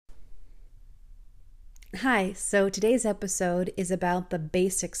Hi, so today's episode is about the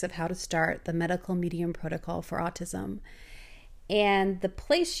basics of how to start the medical medium protocol for autism. And the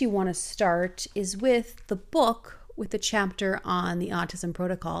place you want to start is with the book with the chapter on the autism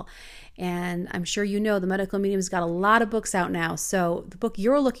protocol. And I'm sure you know the medical medium's got a lot of books out now. So the book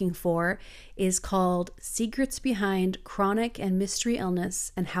you're looking for is called Secrets Behind Chronic and Mystery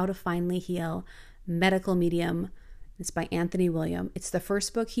Illness and How to Finally Heal Medical Medium. It's by Anthony William. It's the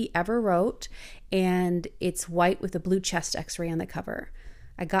first book he ever wrote, and it's white with a blue chest x-ray on the cover.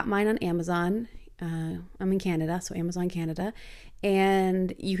 I got mine on Amazon. I'm in Canada, so Amazon Canada.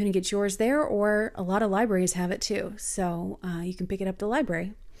 And you can get yours there, or a lot of libraries have it too. So you can pick it up at the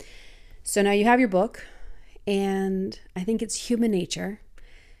library. So now you have your book, and I think it's human nature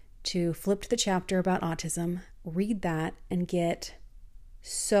to flip to the chapter about autism, read that, and get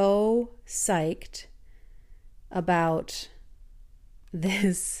so psyched about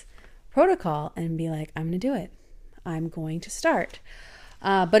this protocol and be like, I'm going to do it. I'm going to start.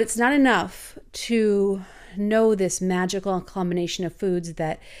 But it's not enough to know this magical combination of foods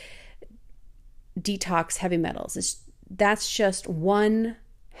that detox heavy metals. That's just one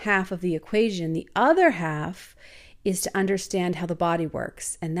half of the equation. The other half is to understand how the body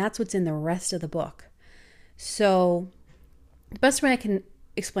works. And that's what's in the rest of the book. So the best way I can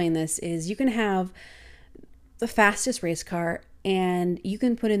explain this is you can have the fastest race car and you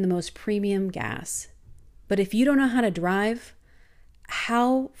can put in the most premium gas. But if you don't know how to drive,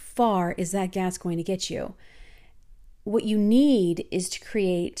 how far is that gas going to get you? What you need is to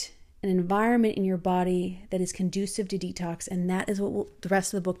create an environment in your body that is conducive to detox, and that is what the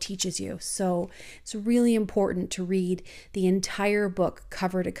rest of the book teaches you. So it's really important to read the entire book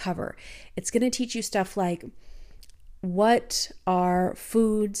cover to cover. It's going to teach you stuff like what are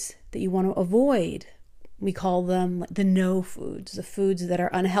foods that you want to avoid. We call them the no foods, the foods that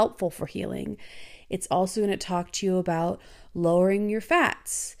are unhelpful for healing. It's also going to talk to you about lowering your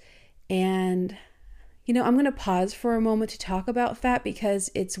fats. And, I'm going to pause for a moment to talk about fat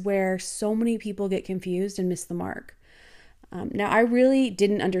because it's where so many people get confused and miss the mark. Now, I really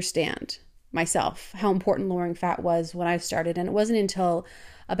didn't understand myself how important lowering fat was when I started. And it wasn't until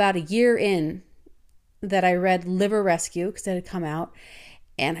about a year in that I read Liver Rescue, because it had come out.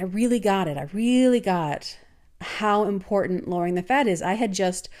 And I really got it. I really got how important lowering the fat is. I had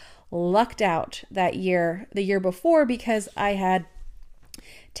just lucked out the year before, because I had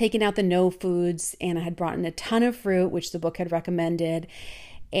taken out the no foods and I had brought in a ton of fruit, which the book had recommended.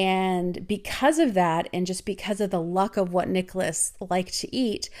 And because of that, and just because of the luck of what Nicholas liked to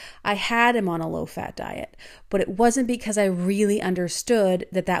eat, I had him on a low-fat diet. But it wasn't because I really understood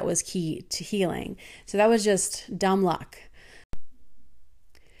that that was key to healing. So that was just dumb luck.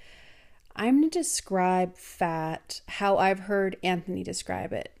 I'm going to describe fat how I've heard Anthony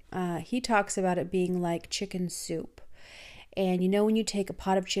describe it. He talks about it being like chicken soup. And when you take a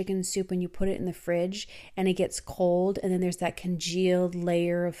pot of chicken soup and you put it in the fridge and it gets cold and then there's that congealed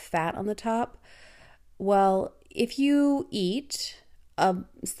layer of fat on the top? Well, if you eat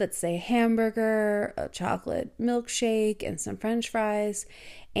let's say a hamburger, a chocolate milkshake, and some French fries,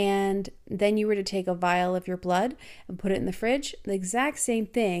 and then you were to take a vial of your blood and put it in the fridge, the exact same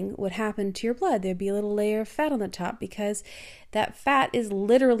thing would happen to your blood. There'd be a little layer of fat on the top because that fat is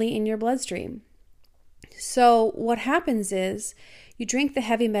literally in your bloodstream. So what happens is you drink the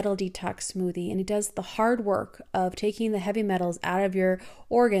heavy metal detox smoothie, and it does the hard work of taking the heavy metals out of your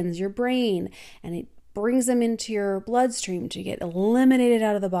organs, your brain, and it brings them into your bloodstream to get eliminated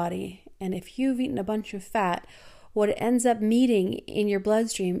out of the body. And if you've eaten a bunch of fat, what it ends up meeting in your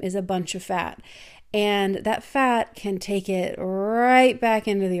bloodstream is a bunch of fat. And that fat can take it right back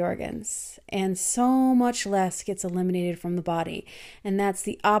into the organs. And so much less gets eliminated from the body. And that's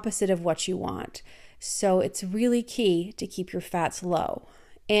the opposite of what you want. So it's really key to keep your fats low.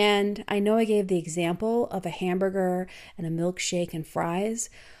 And I know I gave the example of a hamburger and a milkshake and fries,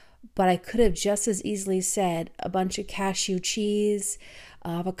 but I could have just as easily said a bunch of cashew cheese,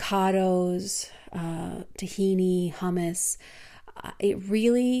 avocados, tahini, hummus.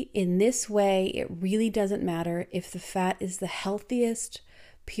 In this way, it really doesn't matter if the fat is the healthiest,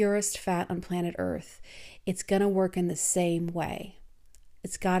 purest fat on planet Earth. It's going to work in the same way.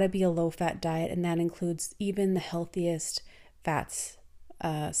 It's got to be a low-fat diet, and that includes even the healthiest fats.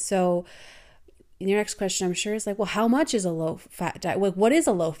 So your next question, I'm sure, is like, well, how much is a low-fat diet? What is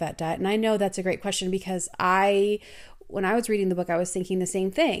a low-fat diet? And I know that's a great question because when I was reading the book, I was thinking the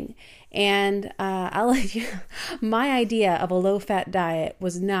same thing. And I'll let you, my idea of a low-fat diet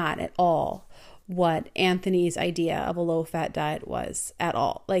was not at all what Anthony's idea of a low-fat diet was at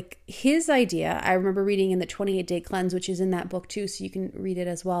all. Like his idea, I remember reading in the 28-Day Cleanse, which is in that book too, so you can read it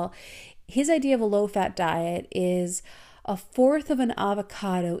as well. His idea of a low-fat diet is a fourth of an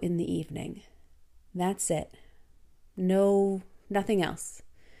avocado in the evening. That's it. No, nothing else.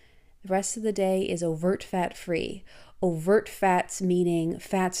 The rest of the day is overt fat-free. Overt fats meaning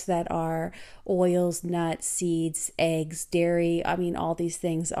fats that are oils, nuts, seeds, eggs, dairy. I mean, all these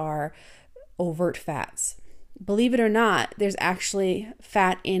things are overt fats. Believe it or not, there's actually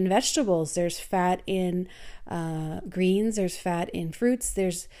fat in vegetables. There's fat in greens. There's fat in fruits.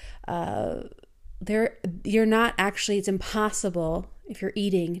 You're not actually, it's impossible if you're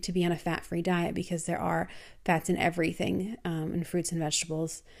eating to be on a fat-free diet because there are fats in everything, in fruits and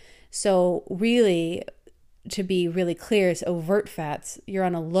vegetables. So really, to be really clear, it's overt fats. You're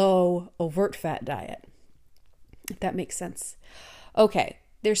on a low overt fat diet, if that makes sense. Okay,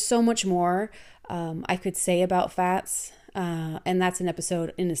 there's so much more I could say about fats, and that's an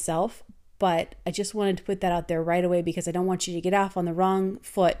episode in itself. But I just wanted to put that out there right away because I don't want you to get off on the wrong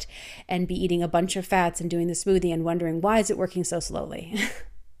foot and be eating a bunch of fats and doing the smoothie and wondering, why is it working so slowly?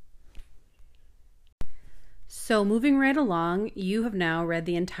 So moving right along, you have now read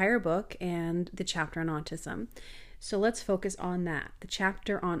the entire book and the chapter on autism. So let's focus on that, the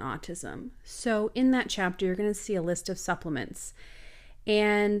chapter on autism. So in that chapter, you're going to see a list of supplements.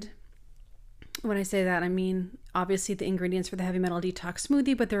 And when I say that, I mean, obviously the ingredients for the heavy metal detox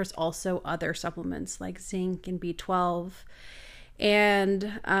smoothie, but there's also other supplements like zinc and B12.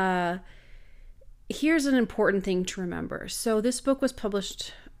 And here's an important thing to remember. So this book was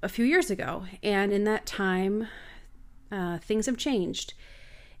published a few years ago, and in that time, things have changed.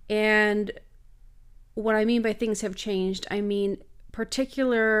 And what I mean by things have changed, I mean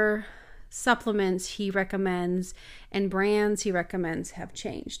particular supplements he recommends and brands he recommends have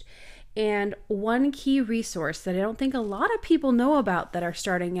changed. And one key resource that I don't think a lot of people know about that are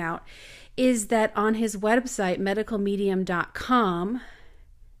starting out is that on his website, medicalmedium.com,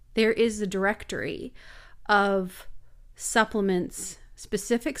 there is a directory of supplements,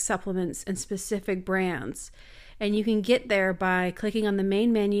 specific supplements and specific brands. And you can get there by clicking on the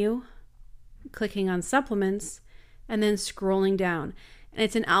main menu, clicking on supplements, and then scrolling down. And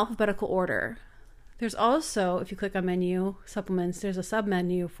it's in alphabetical order. There's also, if you click on menu, supplements, there's a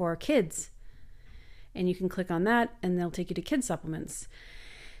sub-menu for kids. And you can click on that and they'll take you to kids supplements.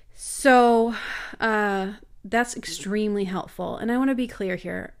 So that's extremely helpful. And I want to be clear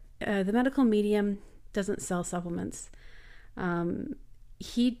here. The Medical Medium doesn't sell supplements.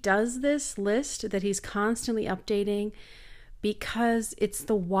 He does this list that he's constantly updating because it's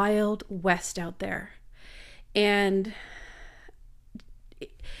the Wild West out there. And,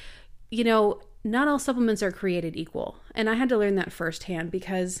 you know, not all supplements are created equal. And I had to learn that firsthand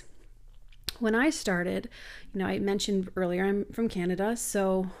because when I started, you know, I mentioned earlier, I'm from Canada.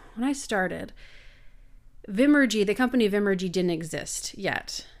 So when I started, Vimergy, the company Vimergy didn't exist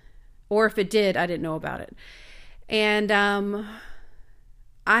yet. Or if it did, I didn't know about it. And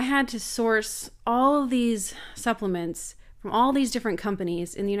I had to source all of these supplements from all these different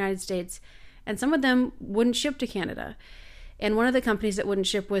companies in the United States. And some of them wouldn't ship to Canada. And one of the companies that wouldn't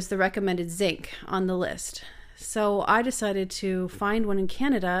ship was the recommended zinc on the list. So I decided to find one in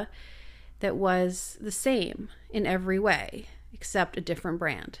Canada that was the same in every way, except a different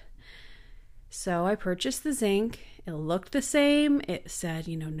brand. So I purchased the zinc. It looked the same. It said,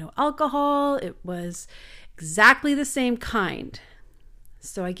 you know, no alcohol. It was exactly the same kind.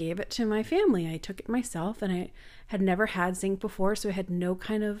 So I gave it to my family. I took it myself, and I had never had zinc before, so I had no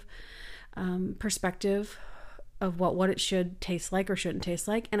kind of perspective of what it should taste like or shouldn't taste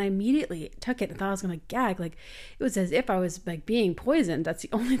like. And I immediately took it and thought I was going to gag. Like, it was as if I was like being poisoned. That's the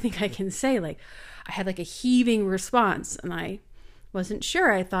only thing I can say. Like, I had like a heaving response and I wasn't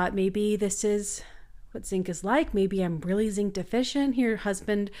sure. I thought maybe this is what zinc is like. Maybe I'm really zinc deficient. Here,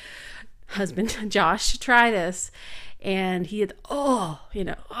 husband Josh, try this. And he had, oh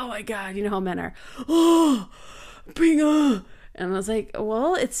my God, you know how men are. And I was like,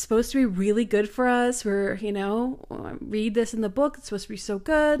 well, it's supposed to be really good for us. We're, read this in the book. It's supposed to be so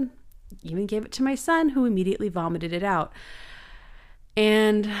good. Even gave it to my son, who immediately vomited it out.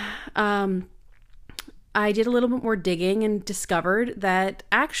 And I did a little bit more digging and discovered that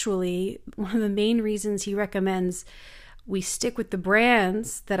actually one of the main reasons he recommends we stick with the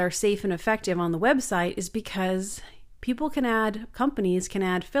brands that are safe and effective on the website is because companies can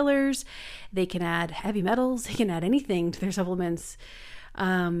add fillers, they can add heavy metals, they can add anything to their supplements.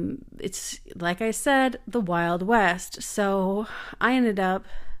 It's, like I said, the Wild West. So I ended up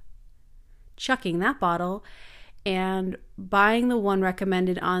chucking that bottle and buying the one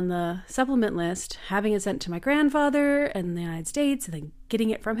recommended on the supplement list, having it sent to my grandfather in the United States, and then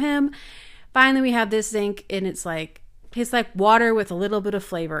getting it from him. Finally, we have this zinc, and it's like, tastes like water with a little bit of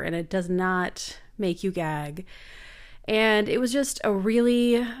flavor, and it does not make you gag. And it was just a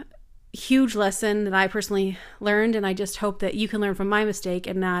really huge lesson that I personally learned, and I just hope that you can learn from my mistake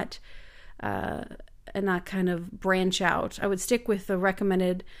and not kind of branch out. I would stick with the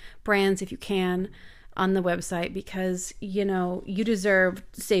recommended brands if you can on the website, because you deserve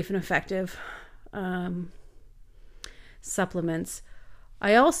safe and effective supplements.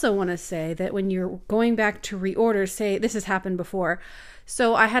 I also want to say that when you're going back to reorder, say this has happened before.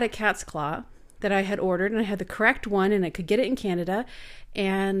 So I had a cat's claw that I had ordered, and I had the correct one, and I could get it in Canada,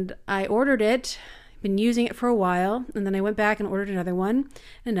 and I ordered it, been using it for a while, and then I went back and ordered another one,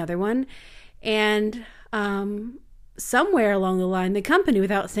 and somewhere along the line, the company,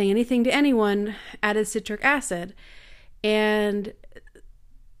 without saying anything to anyone, added citric acid. And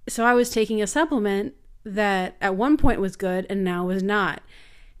so I was taking a supplement that at one point was good and now was not.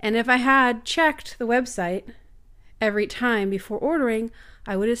 And if I had checked the website every time before ordering,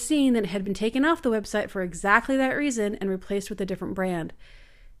 I would have seen that it had been taken off the website for exactly that reason and replaced with a different brand.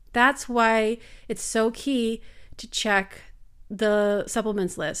 That's why it's so key to check the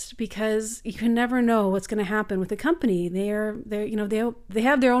supplements list, because you can never know what's going to happen with the company. They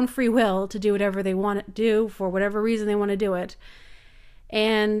have their own free will to do whatever they want to do for whatever reason they want to do it.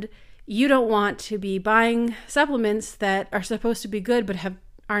 And you don't want to be buying supplements that are supposed to be good but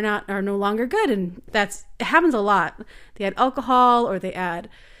are no longer good. And it happens a lot. They add alcohol, or they add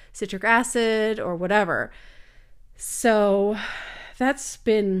citric acid, or whatever. So that's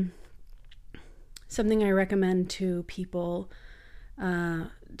been something I recommend to people to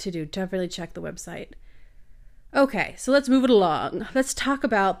do. Definitely check the website. Okay, so let's move it along. Let's talk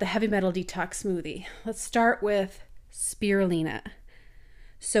about the heavy metal detox smoothie. Let's start with spirulina.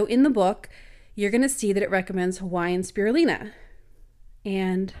 So in the book, you're going to see that it recommends Hawaiian spirulina.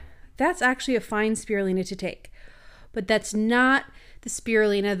 And that's actually a fine spirulina to take. But that's not the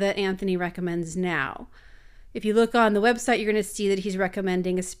spirulina that Anthony recommends now. If you look on the website, you're going to see that he's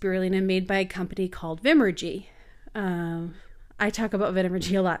recommending a spirulina made by a company called Vimergy. I talk about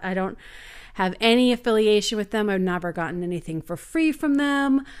Vimergy a lot. I don't have any affiliation with them. I've never gotten anything for free from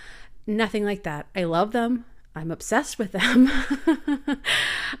them. Nothing like that. I love them. I'm obsessed with them.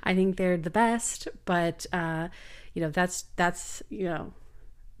 I think they're the best, but that's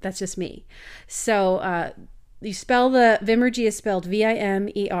just me. So you spell the Vimergy is spelled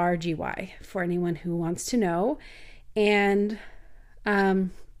Vimergy for anyone who wants to know. And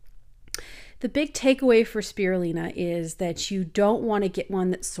the big takeaway for spirulina is that you don't want to get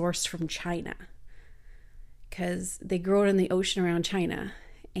one that's sourced from China, because they grow it in the ocean around China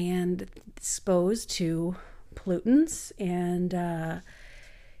and it's exposed to pollutants, and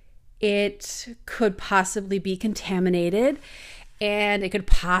it could possibly be contaminated, and it could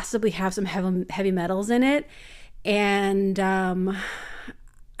possibly have some heavy metals in it. And I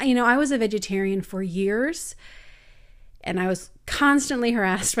was a vegetarian for years, and I was constantly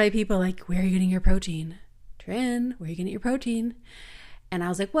harassed by people like, where are you getting your protein? Trin, where are you getting your protein? And I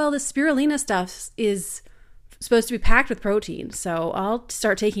was like, well, the spirulina stuff is supposed to be packed with protein, so I'll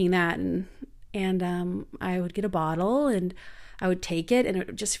start taking that. And I would get a bottle, and I would take it, and it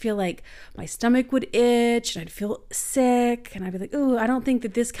would just feel like my stomach would itch, and I'd feel sick, and I'd be like, oh, I don't think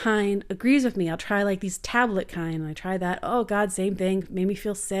that this kind agrees with me. I'll try like these tablet kind. And I tried that. Oh God, same thing. Made me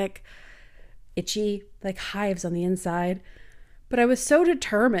feel sick, itchy, like hives on the inside. But I was so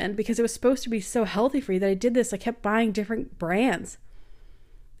determined, because it was supposed to be so healthy for you, that I did this. I kept buying different brands,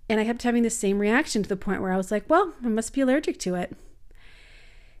 and I kept having the same reaction, to the point where I was like, well, I must be allergic to it.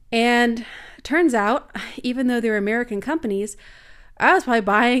 And it turns out, even though they're American companies, I was probably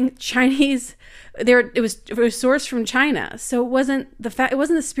buying Chinese. It was sourced from China, so it wasn't the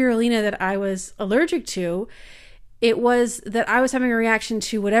spirulina that I was allergic to. It was that I was having a reaction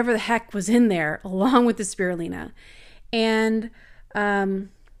to whatever the heck was in there, along with the spirulina. And I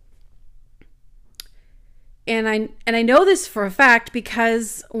know this for a fact,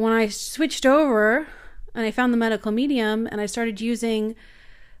 because when I switched over and I found the medical medium and I started using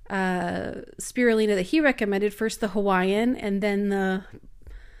spirulina that he recommended, first the Hawaiian and then the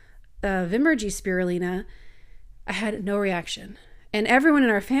Vimergy spirulina, I had no reaction. And everyone in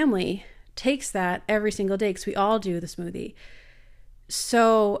our family takes that every single day, because we all do the smoothie.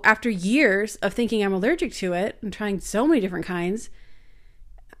 So after years of thinking I'm allergic to it and trying so many different kinds,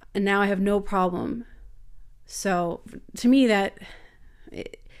 and now I have no problem. So to me, it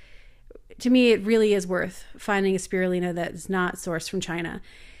really is worth finding a spirulina that is not sourced from China.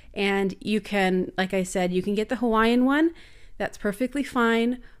 And you can, like I said, you can get the Hawaiian one. That's perfectly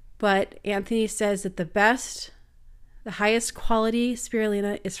fine. But Anthony says that the highest quality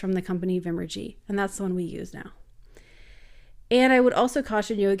spirulina is from the company Vimergy. And that's the one we use now. And I would also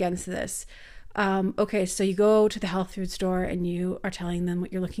caution you against this. Okay, so you go to the health food store and you are telling them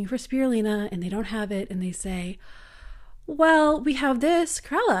what you're looking for spirulina and they don't have it. And they say, well, we have this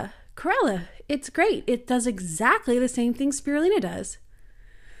Corella. It's great. It does exactly the same thing spirulina does.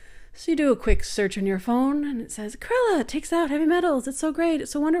 So you do a quick search on your phone and it says, Corella takes out heavy metals. It's so great.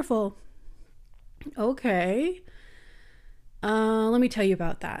 It's so wonderful. Okay. Let me tell you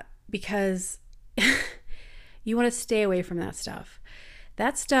about that, because you want to stay away from that stuff.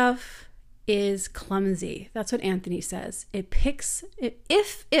 That stuff is clumsy. That's what Anthony says. If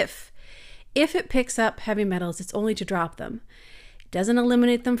it picks up heavy metals, it's only to drop them. It doesn't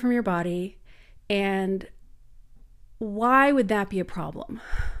eliminate them from your body. And why would that be a problem?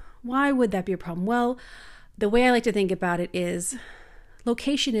 Why would that be a problem? Well, the way I like to think about it is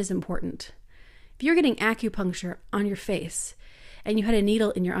location is important. If you're getting acupuncture on your face and you had a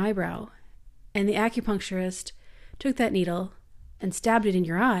needle in your eyebrow and the acupuncturist took that needle and stabbed it in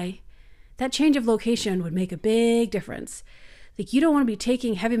your eye, that change of location would make a big difference. Like, you don't want to be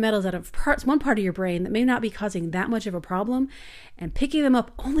taking heavy metals out of one part of your brain that may not be causing that much of a problem and picking them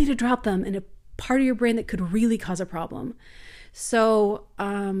up only to drop them in a part of your brain that could really cause a problem. So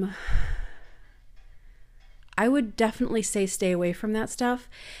I would definitely say stay away from that stuff.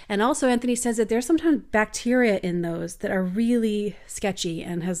 And also Anthony says that there's sometimes bacteria in those that are really sketchy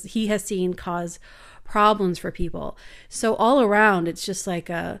and he has seen cause problems for people. So all around, it's just like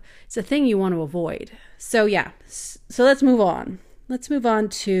it's a thing you want to avoid. So yeah, so let's move on. Let's move on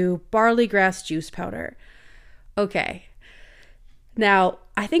to barley grass juice powder. Okay. Now,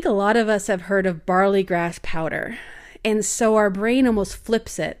 I think a lot of us have heard of barley grass powder. And so our brain almost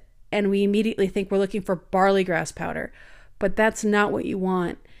flips it and we immediately think we're looking for barley grass powder. But that's not what you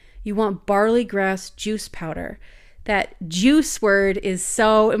want. You want barley grass juice powder. That juice word is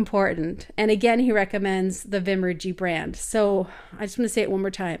so important. And again, he recommends the Vimergy brand. So I just want to say it one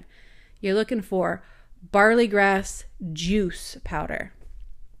more time. You're looking for barley grass juice powder.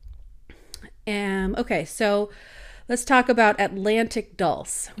 Okay, so let's talk about Atlantic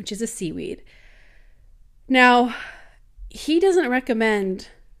dulse, which is a seaweed. Now, he doesn't recommend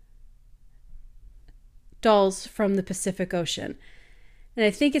dulse from the Pacific Ocean. And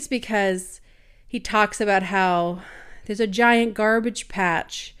I think it's because he talks about how there's a giant garbage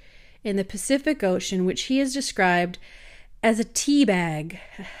patch in the Pacific Ocean, which he has described as a tea bag,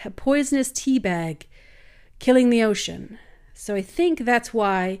 a poisonous tea bag, killing the ocean. So I think that's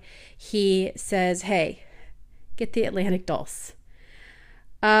why he says, hey, get the Atlantic dulse.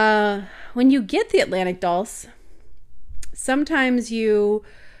 When you get the Atlantic dulse, sometimes you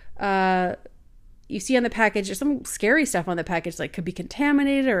see on the package, there's some scary stuff on the package, like could be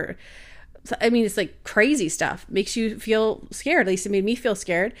contaminated or, I mean, it's like crazy stuff. Makes you feel scared. At least it made me feel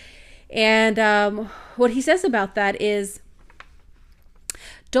scared. And what he says about that is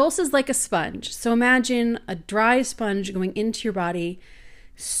dulse is like a sponge. So imagine a dry sponge going into your body,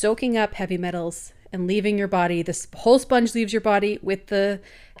 soaking up heavy metals and leaving your body. This whole sponge leaves your body with the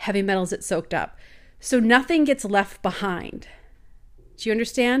heavy metals it soaked up. So nothing gets left behind. Do you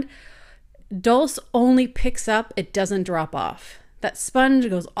understand? Dulse only picks up, it doesn't drop off. That sponge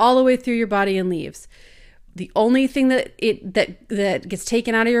goes all the way through your body and leaves. The only thing that gets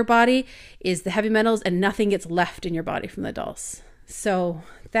taken out of your body is the heavy metals, and nothing gets left in your body from the dulse. So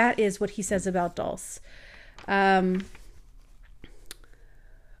that is what he says about dulse.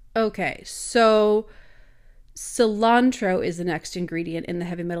 Okay, so cilantro is the next ingredient in the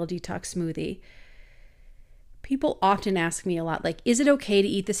heavy metal detox smoothie. People often ask me a lot, like, is it okay to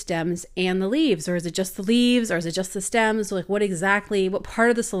eat the stems and the leaves? Or is it just the leaves? Or is it just the stems? Like, what part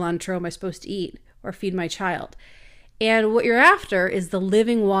of the cilantro am I supposed to eat or feed my child? And what you're after is the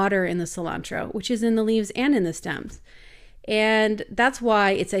living water in the cilantro, which is in the leaves and in the stems. And that's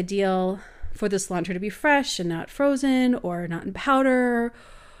why it's ideal for the cilantro to be fresh and not frozen or not in powder.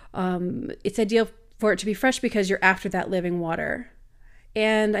 It's ideal for it to be fresh because you're after that living water.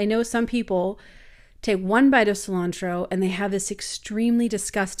 And I know some people take one bite of cilantro and they have this extremely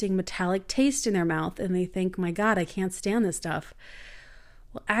disgusting metallic taste in their mouth and they think, my God, I can't stand this stuff.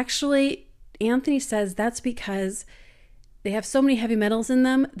 Well, actually, Anthony says that's because they have so many heavy metals in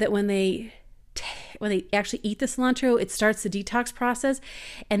them that when they actually eat the cilantro, it starts the detox process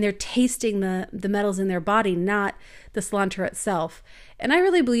and they're tasting the metals in their body, not the cilantro itself. And I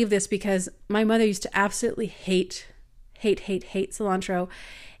really believe this because my mother used to absolutely hate hate cilantro.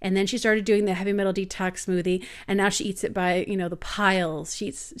 And then she started doing the heavy metal detox smoothie, and now she eats it by, the piles. She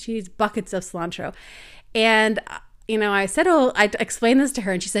eats buckets of cilantro. And I said, I explained this to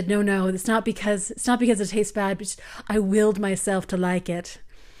her, and she said, no, it's not because it tastes bad, but I willed myself to like it.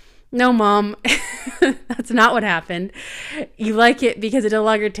 No, Mom, that's not what happened. You like it because it no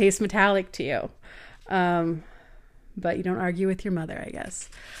longer tastes metallic to you. But you don't argue with your mother, I guess.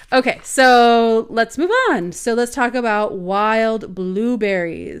 Okay, so let's move on. So let's talk about wild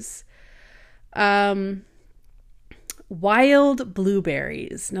blueberries. Wild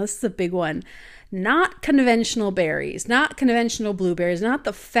blueberries. Now, this is a big one. Not conventional berries, not conventional blueberries, not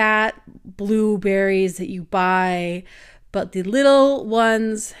the fat blueberries that you buy, but the little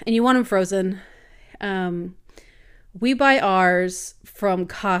ones, and you want them frozen. We buy ours from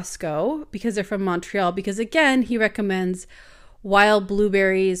Costco because they're from Montreal, because again, he recommends wild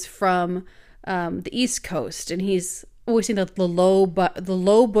blueberries from the East Coast, and he's always saying that the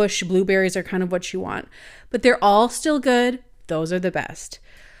low bush blueberries are kind of what you want, but they're all still good. Those are the best.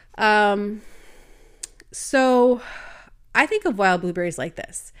 So I think of wild blueberries like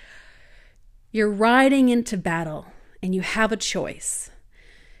this. You're riding into battle and you have a choice.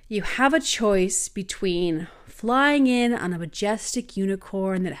 You have a choice between flying in on a majestic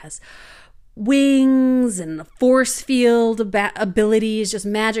unicorn that has wings and a force field abilities, just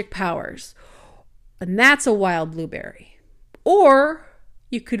magic powers. And that's a wild blueberry. Or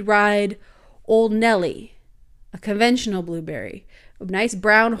you could ride Old Nelly, a conventional blueberry, a nice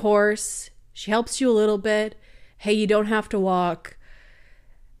brown horse. She helps you a little bit. Hey, you don't have to walk.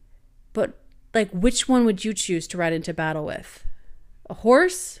 But which one would you choose to ride into battle with? A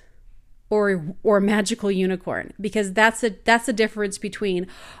horse or a magical unicorn? Because that's a difference between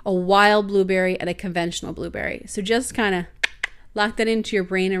a wild blueberry and a conventional blueberry. So just kind of lock that into your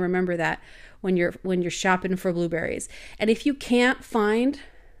brain and remember that when you're shopping for blueberries. And if you can't find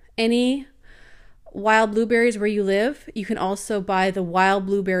any wild blueberries where you live, you can also buy the wild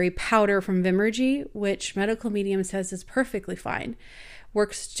blueberry powder from Vimergy, which Medical Medium says is perfectly fine.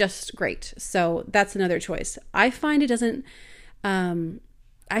 Works just great. So that's another choice. I find that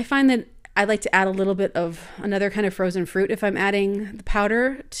I like to add a little bit of another kind of frozen fruit if I'm adding the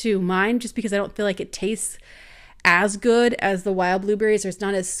powder to mine, just because I don't feel like it tastes as good as the wild blueberries, or it's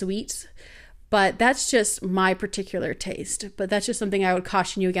not as sweet. But that's just my particular taste. But that's just something I would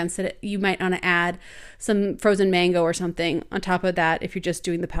caution you against, that you might want to add some frozen mango or something on top of that if you're just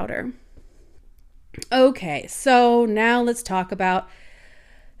doing the powder. Okay, so now let's talk about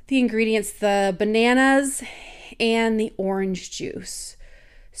the ingredients, the bananas and the orange juice.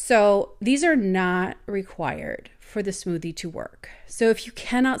 So these are not required for the smoothie to work. So if you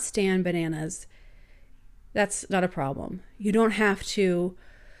cannot stand bananas, that's not a problem. You don't have to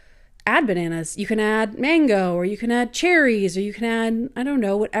add bananas. You can add mango, or you can add cherries, or you can add, I don't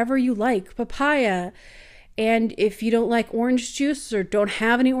know, whatever you like, papaya. And if you don't like orange juice or don't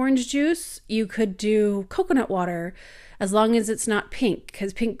have any orange juice, you could do coconut water, as long as it's not pink,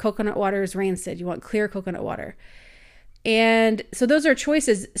 because pink coconut water is rancid. You want clear coconut water. And so those are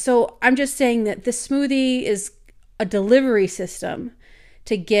choices. So I'm just saying that this smoothie is a delivery system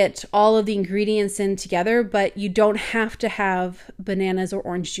to get all of the ingredients in together, but you don't have to have bananas or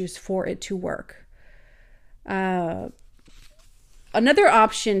orange juice for it to work. Another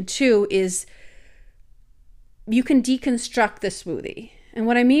option too is you can deconstruct the smoothie. And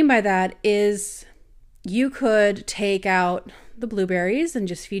what I mean by that is you could take out the blueberries and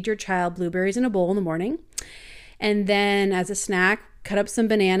just feed your child blueberries in a bowl in the morning. And then as a snack, cut up some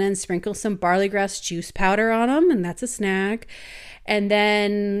banana and sprinkle some barley grass juice powder on them, and that's a snack. And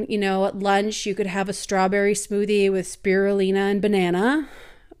then, at lunch, you could have a strawberry smoothie with spirulina and banana.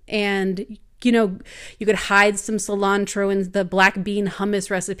 And, you could hide some cilantro in the black bean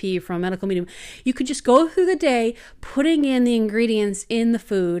hummus recipe from Medical Medium. You could just go through the day putting in the ingredients in the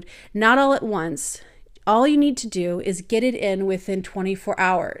food, not all at once. All you need to do is get it in within 24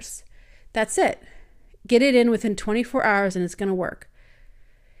 hours. That's it. Get it in within 24 hours and it's going to work.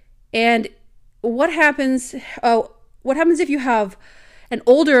 And what happens if you have an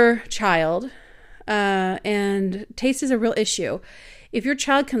older child and taste is a real issue? If your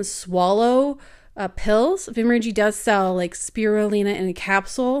child can swallow pills, Vimergy does sell like spirulina in a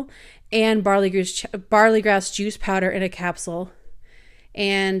capsule and barley grass juice powder in a capsule.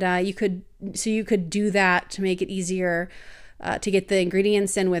 And you could do that to make it easier to get the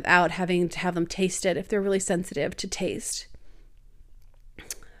ingredients in without having to have them tasted if they're really sensitive to taste.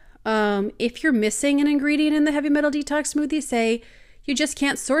 If you're missing an ingredient in the heavy metal detox smoothie, say you just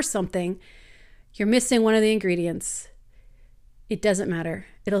can't source something, you're missing one of the ingredients, it doesn't matter.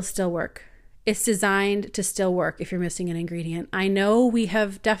 It'll still work. It's designed to still work if you're missing an ingredient. I know we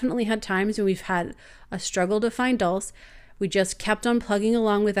have definitely had times when we've had a struggle to find dulse. We just kept on plugging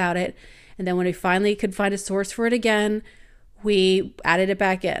along without it. And then when we finally could find a source for it again, we added it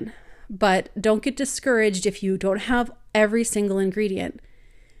back in. But don't get discouraged if you don't have every single ingredient.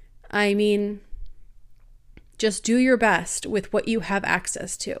 I mean, just do your best with what you have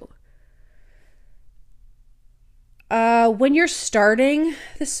access to. When you're starting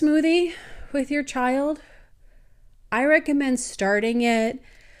the smoothie with your child, I recommend starting it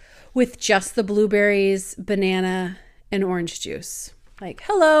with just the blueberries, banana, and orange juice. Like,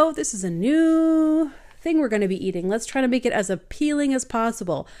 hello, this is a new thing we're going to be eating. Let's try to make it as appealing as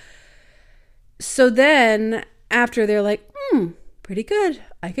possible. So then after they're like, pretty good.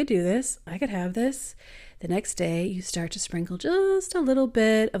 I could do this. I could have this. The next day, you start to sprinkle just a little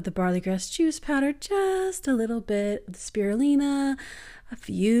bit of the barley grass juice powder, just a little bit of the spirulina, a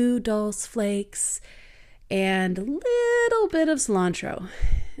few dulse flakes, and a little bit of cilantro.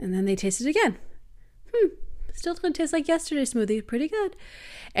 And then they taste it again. Still going to taste like yesterday's smoothie. Pretty good.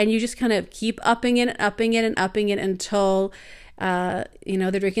 And you just kind of keep upping it and upping it and upping it until, they're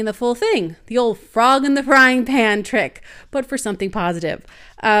drinking the full thing. The old frog in the frying pan trick, but for something positive.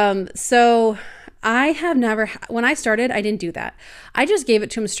 So I have never, when I started, I didn't do that. I just gave it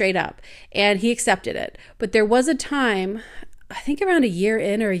to him straight up and he accepted it. But there was a time, I think around a year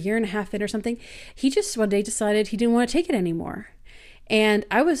in or a year and a half in or something, he just one day decided he didn't want to take it anymore. And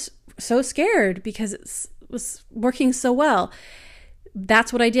I was so scared because it was working so well.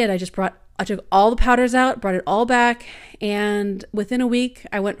 That's what I did. I took all the powders out, brought it all back. And within a week,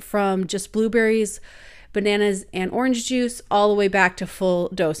 I went from just blueberries, bananas, and orange juice all the way back to full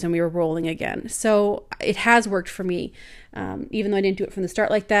dose, and we were rolling again. So it has worked for me. Even though I didn't do it from the start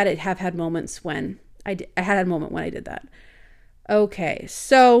like that, I had moments when I had a moment when I did that. Okay,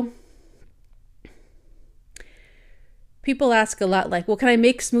 so people ask a lot like, well, can I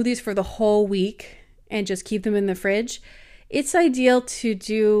make smoothies for the whole week and just keep them in the fridge? It's ideal to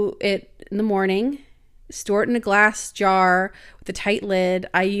do it in the morning, store it in a glass jar with a tight lid.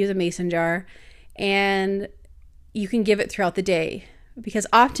 I use a mason jar. And you can give it throughout the day because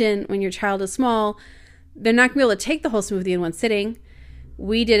often when your child is small, they're not going to be able to take the whole smoothie in one sitting.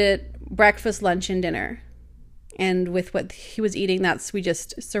 We did it breakfast, lunch, and dinner. And with what he was eating, we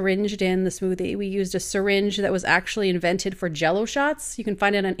just syringed in the smoothie. We used a syringe that was actually invented for Jell-O shots. You can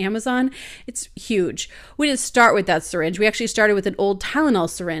find it on Amazon. It's huge. We didn't start with that syringe. We actually started with an old Tylenol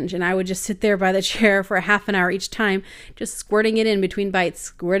syringe, and I would just sit there by the chair for a half an hour each time, just squirting it in between bites,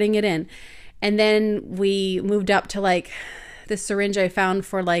 squirting it in. And then we moved up to like this syringe I found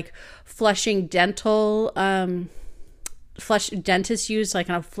for like flushing dental, dentists use to like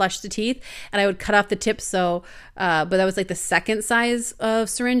kind of flush the teeth. And I would cut off the tip. So, but that was like the second size of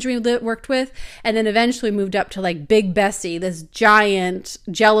syringe we worked with. And then eventually moved up to like Big Bessie, this giant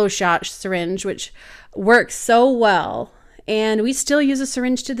Jell-O shot syringe, which works so well. And we still use a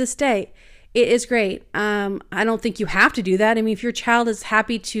syringe to this day. It is great. I don't think you have to do that. I mean, if your child is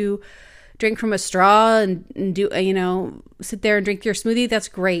happy to drink from a straw and do, sit there and drink your smoothie, that's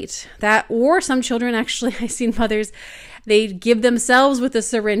great. That, or some children, actually, I've seen mothers, they give themselves with a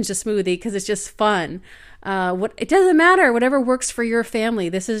syringe a smoothie because it's just fun. It doesn't matter, whatever works for your family.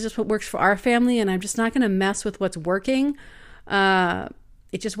 This is just what works for our family, and I'm just not going to mess with what's working.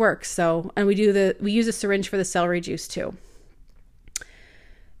 It just works. So, and we use a syringe for the celery juice too.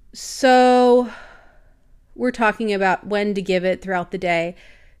 So we're talking about when to give it throughout the day.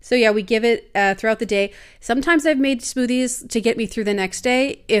 So yeah, we give it throughout the day. Sometimes I've made smoothies to get me through the next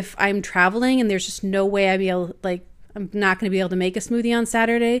day if I'm traveling and there's just no way I'm not going to be able to make a smoothie on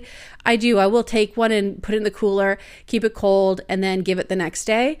Saturday. I will take one and put it in the cooler, keep it cold, and then give it the next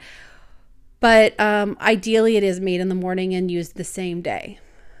day. But ideally it is made in the morning and used the same day.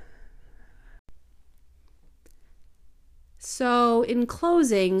 So in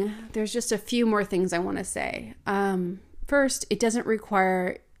closing, there's just a few more things I want to say. First, it doesn't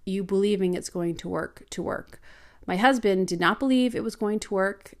require you believing it's going to work. My husband did not believe it was going to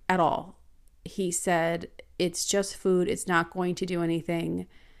work at all. He said, it's just food. It's not going to do anything.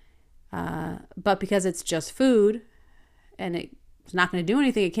 But because it's just food and it's not going to do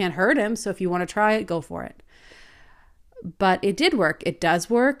anything, it can't hurt him. So if you want to try it, go for it. But it did work. It does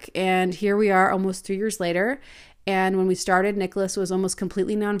work. And here we are almost 3 years later. And when we started, Nicholas was almost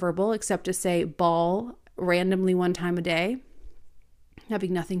completely nonverbal except to say ball randomly one time a day,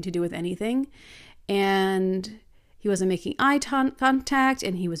 having nothing to do with anything. And he wasn't making eye contact,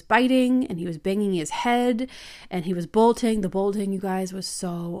 and he was biting, and he was banging his head, and he was bolting. The bolting, you guys, was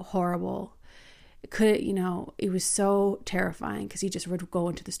so horrible. It was so terrifying because he just would go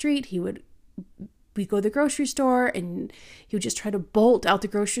into the street. He would we go to the grocery store and he would just try to bolt out the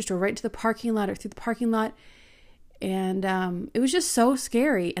grocery store right to the parking lot or through the parking lot. And it was just so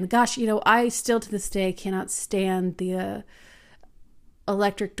scary. And gosh, I still to this day cannot stand the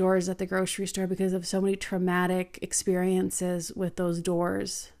electric doors at the grocery store because of so many traumatic experiences with those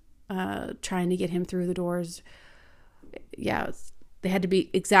doors, trying to get him through the doors. Yeah, they had to be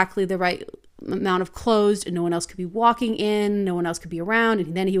exactly the right amount of closed, and no one else could be walking in, no one else could be around,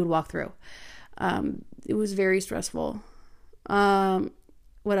 and then he would walk through. It was very stressful.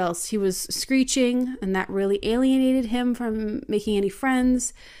 What else? He was screeching, and that really alienated him from making any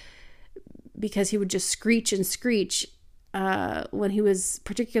friends because he would just screech and screech when he was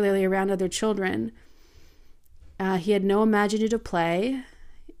particularly around other children. He had no imaginative play,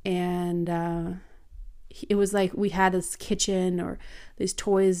 and it was like we had this kitchen or these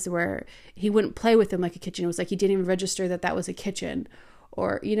toys where he wouldn't play with them like a kitchen. It was like he didn't even register that was a kitchen,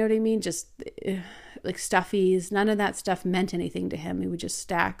 or you know what I mean? Just like stuffies. None of that stuff meant anything to him. He would just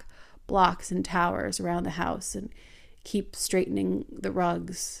stack blocks and towers around the house and keep straightening the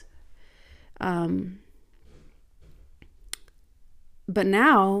rugs. But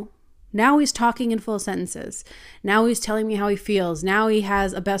now he's talking in full sentences. Now he's telling me how he feels. Now he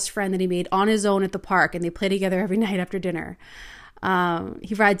has a best friend that he made on his own at the park, and they play together every night after dinner.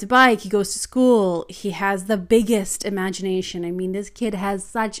 He rides a bike. He goes to school. He has the biggest imagination. I mean, this kid has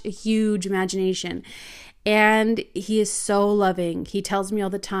such a huge imagination, and he is so loving. He tells me all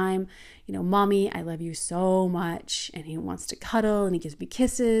the time, Mommy, I love you so much. And he wants to cuddle, and he gives me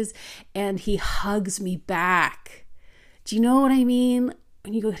kisses, and he hugs me back. Do you know what I mean?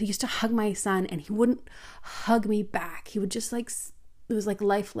 He used to hug my son, and he wouldn't hug me back. He would just it was like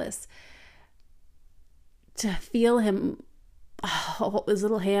lifeless. To feel him, his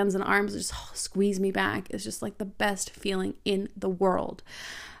little hands and arms just squeeze me back is just like the best feeling in the world.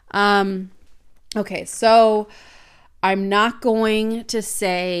 Okay, so I'm not going to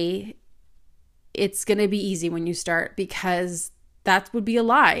say it's going to be easy when you start, because that would be a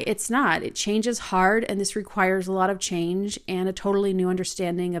lie. It's not. It changes hard, and this requires a lot of change and a totally new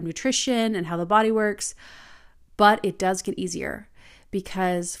understanding of nutrition and how the body works. But it does get easier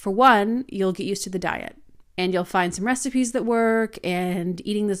because, for one, you'll get used to the diet, and you'll find some recipes that work, and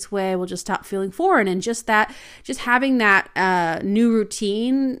eating this way will just stop feeling foreign. And just having that new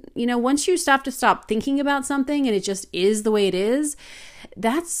routine, once you stop thinking about something and it just is the way it is,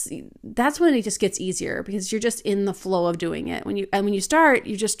 that's when it just gets easier, because you're just in the flow of doing it. When you start,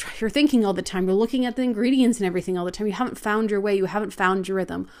 you're thinking all the time. You're looking at the ingredients and everything all the time. You haven't found your way. You haven't found your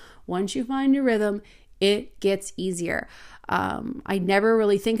rhythm. Once you find your rhythm, it gets easier. I never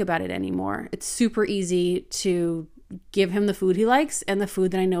really think about it anymore. It's super easy to give him the food he likes and the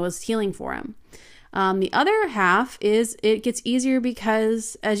food that I know is healing for him. The other half is it gets easier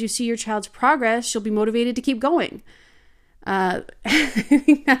because as you see your child's progress, you'll be motivated to keep going. I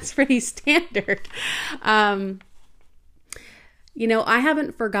think that's pretty standard. I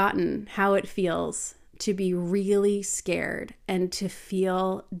haven't forgotten how it feels to be really scared and to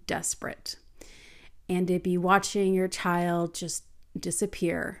feel desperate and to be watching your child just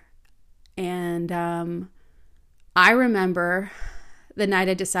disappear. And I remember the night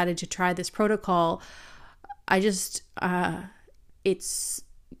I decided to try this protocol, I just, it's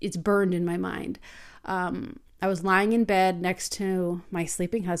burned in my mind. I was lying in bed next to my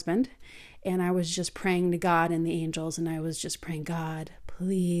sleeping husband, and I was just praying to God and the angels, and I was just praying, God,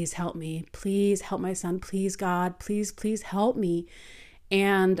 please help me. Please help my son. Please, God, please help me.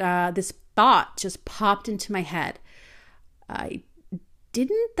 And this thought just popped into my head.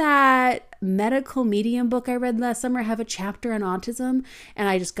 Didn't that medical medium book I read last summer have a chapter on autism? And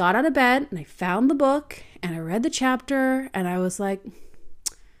I just got out of bed, and I found the book, and I read the chapter, and I was like,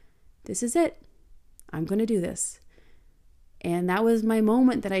 this is it. I'm going to do this. And that was my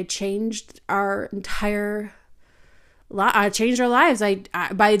moment that I changed our entire I changed our lives.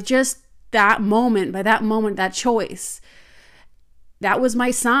 By just that moment, that choice, that was my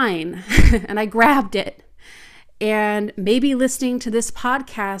sign. And I grabbed it. And maybe listening to this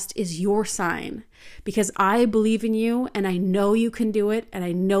podcast is your sign, because I believe in you, and I know you can do it, and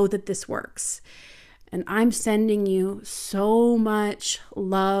I know that this works. And I'm sending you so much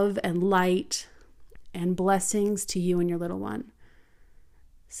love and light and blessings to you and your little one.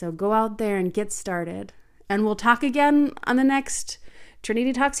 So go out there and get started. And we'll talk again on the next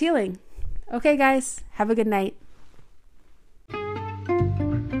Trinity Talks Healing. Okay, guys, have a good night.